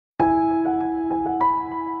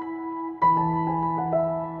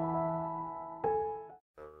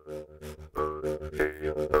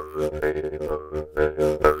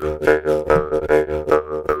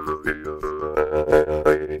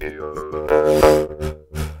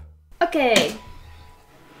Okay,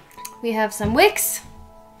 we have some wicks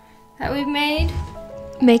that we've made.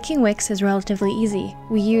 Making wicks is relatively easy.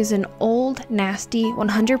 We use an old, nasty,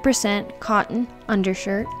 100% cotton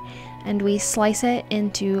undershirt, and we slice it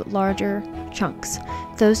into larger chunks.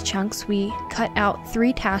 Those chunks we cut out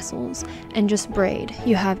 3 tassels and just braid.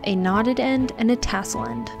 You have a knotted end and a tassel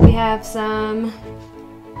end. We have some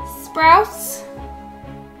sprouts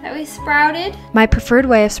that we sprouted. My preferred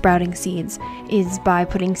way of sprouting seeds is by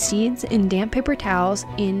putting seeds in damp paper towels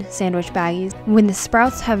in sandwich baggies. When the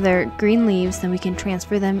sprouts have their green leaves, then we can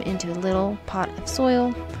transfer them into a little pot of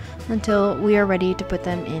soil until we are ready to put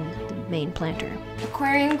them in the main planter.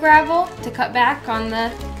 Aquarium gravel to cut back on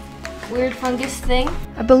the weird fungus thing.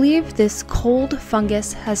 I believe this cold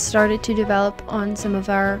fungus has started to develop on some of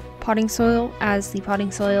our potting soil as the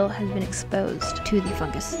potting soil has been exposed to the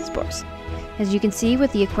fungus spores. As you can see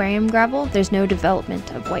with the aquarium gravel, there's no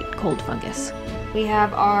development of white cold fungus. We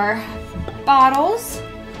have our bottles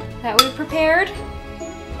that we prepared.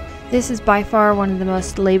 This is by far one of the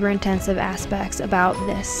most labor-intensive aspects about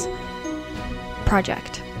this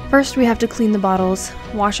project. First, we have to clean the bottles,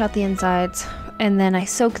 wash out the insides, and then I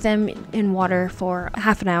soak them in water for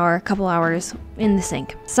half an hour, a couple hours in the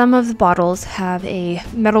sink. Some of the bottles have a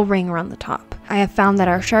metal ring around the top. I have found that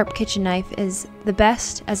our sharp kitchen knife is the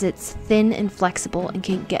best as it's thin and flexible and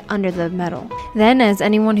can get under the metal. Then, as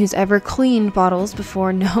anyone who's ever cleaned bottles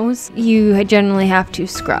before knows, you generally have to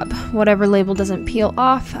scrub. Whatever label doesn't peel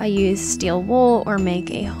off, I use steel wool or make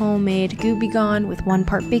a homemade Gooby Gone with 1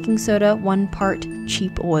 part baking soda, 1 part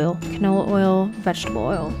cheap oil, canola oil, vegetable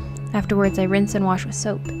oil. Afterwards, I rinse and wash with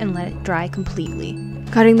soap and let it dry completely.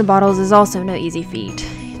 Cutting the bottles is also no easy feat.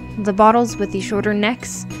 The bottles with the shorter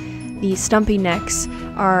necks, the stumpy necks,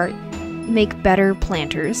 make better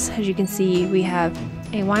planters. As you can see, we have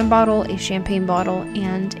a wine bottle, a champagne bottle,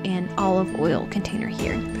 and an olive oil container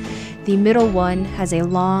here. The middle one has a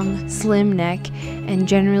long, slim neck, and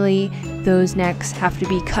generally those necks have to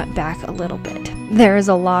be cut back a little bit. There is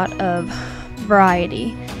a lot of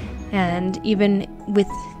variety, and even with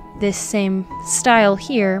this same style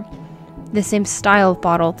here, the same style of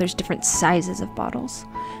bottle, there's different sizes of bottles,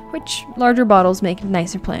 which larger bottles make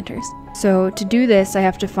nicer planters. So to do this, I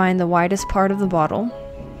have to find the widest part of the bottle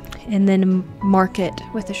and then mark it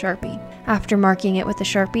with a Sharpie. After marking it with a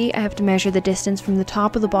Sharpie, I have to measure the distance from the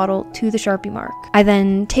top of the bottle to the Sharpie mark. I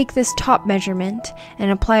then take this top measurement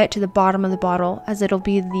and apply it to the bottom of the bottle, as it'll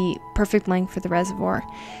be the perfect length for the reservoir.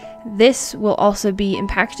 This will also be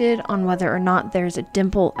impacted on whether or not there's a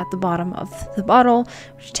dimple at the bottom of the bottle,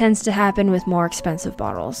 which tends to happen with more expensive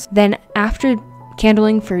bottles. Then after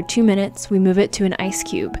candling for 2 minutes, we move it to an ice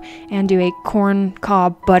cube and do a corn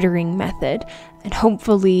cob buttering method, and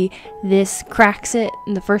hopefully this cracks it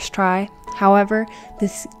in the first try. However,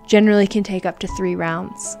 this generally can take up to 3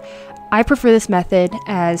 rounds. I prefer this method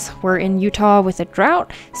as we're in Utah with a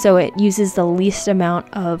drought, so it uses the least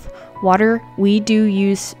amount of water. We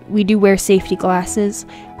do wear safety glasses,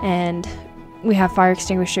 and we have fire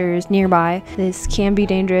extinguishers nearby. This can be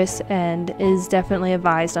dangerous and is definitely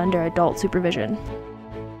advised under adult supervision.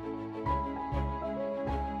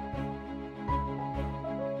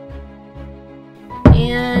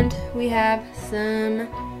 And we have some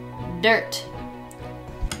dirt.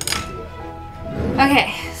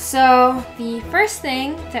 Okay, so the first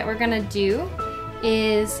thing that we're gonna do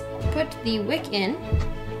is put the wick in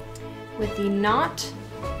with the knot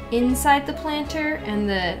inside the planter and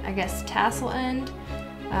the, I guess, tassel end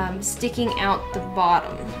sticking out the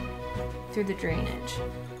bottom through the drainage.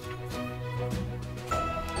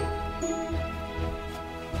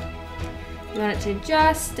 You want it to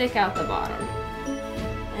just stick out the bottom.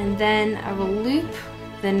 And then I will loop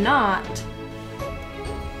the knot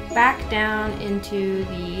back down into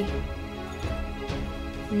the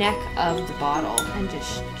neck of the bottle and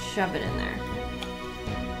just shove it in there.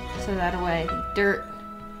 So that way the dirt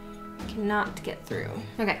cannot get through.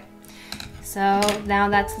 Okay, so now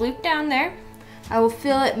that's looped down there. I will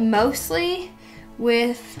fill it mostly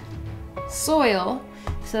with soil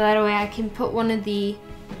so that way I can put one of the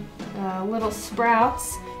little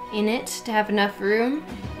sprouts in it to have enough room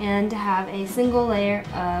and to have a single layer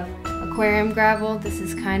of aquarium gravel. This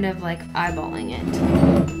is kind of like eyeballing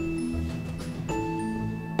it.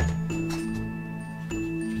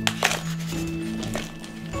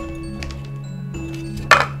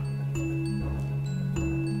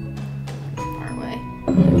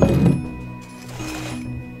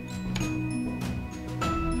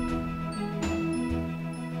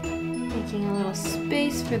 Making a little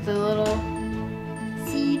space for the little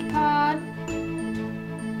seed pod.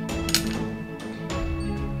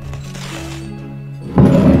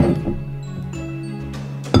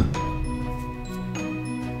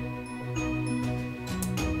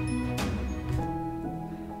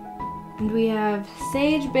 have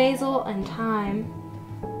sage, basil, and thyme,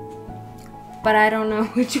 but I don't know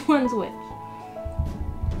which one's which.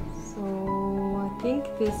 So I think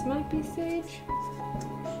this might be sage.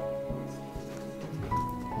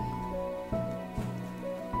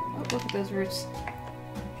 Oh, look at those roots.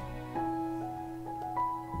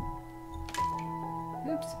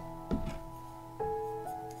 Oops.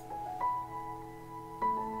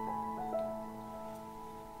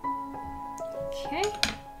 Okay.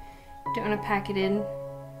 Don't want to pack it in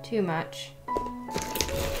too much.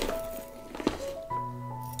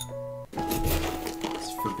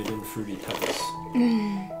 It's forbidden fruity pebbles.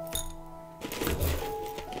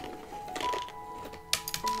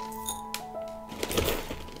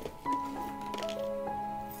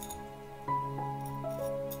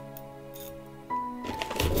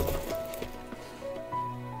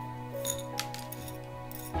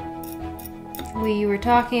 We were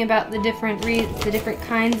talking about the different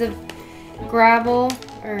kinds of gravel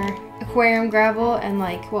or aquarium gravel and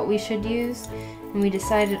like what we should use, and we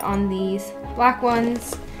decided on these black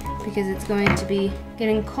ones because it's going to be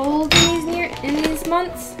getting cold in these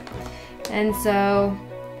months, and so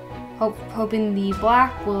hoping the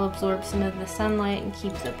black will absorb some of the sunlight and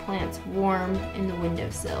keep the plants warm in the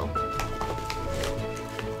windowsill.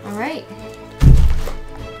 All right,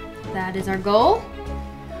 that is our goal.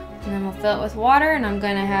 And then we'll fill it with water, and I'm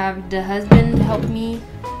gonna have the husband help me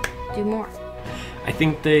do more. I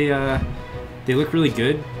think they look really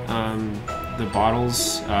good. The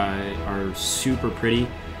bottles are super pretty,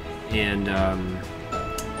 and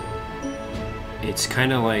it's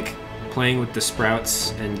kind of like playing with the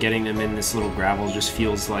sprouts and getting them in this little gravel just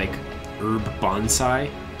feels like herb bonsai.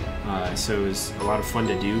 So it was a lot of fun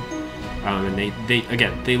to do, and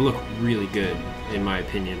they look really good in my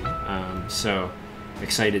opinion. So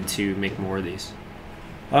excited to make more of these.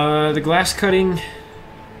 The glass cutting,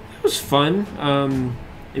 it was fun.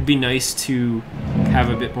 It'd be nice to have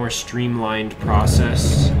a bit more streamlined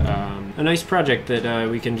process. A nice project that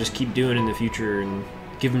we can just keep doing in the future and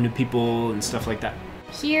give them to people and stuff like that.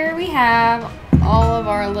 Here we have all of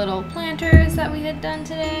our little planters that we had done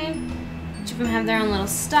today. Each of them have their own little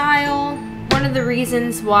style. One of the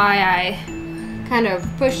reasons why I kind of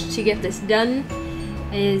pushed to get this done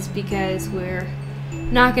is because we're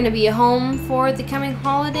not going to be home for the coming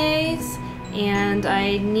holidays, and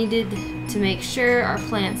I needed to make sure our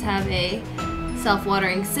plants have a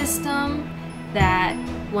self-watering system. That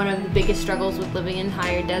one of the biggest struggles with living in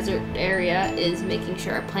higher desert area is making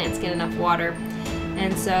sure our plants get enough water,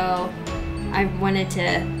 and so I wanted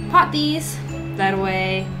to pot these that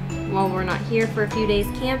way while we're not here for a few days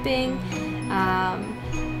camping,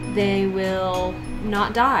 they will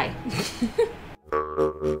not die.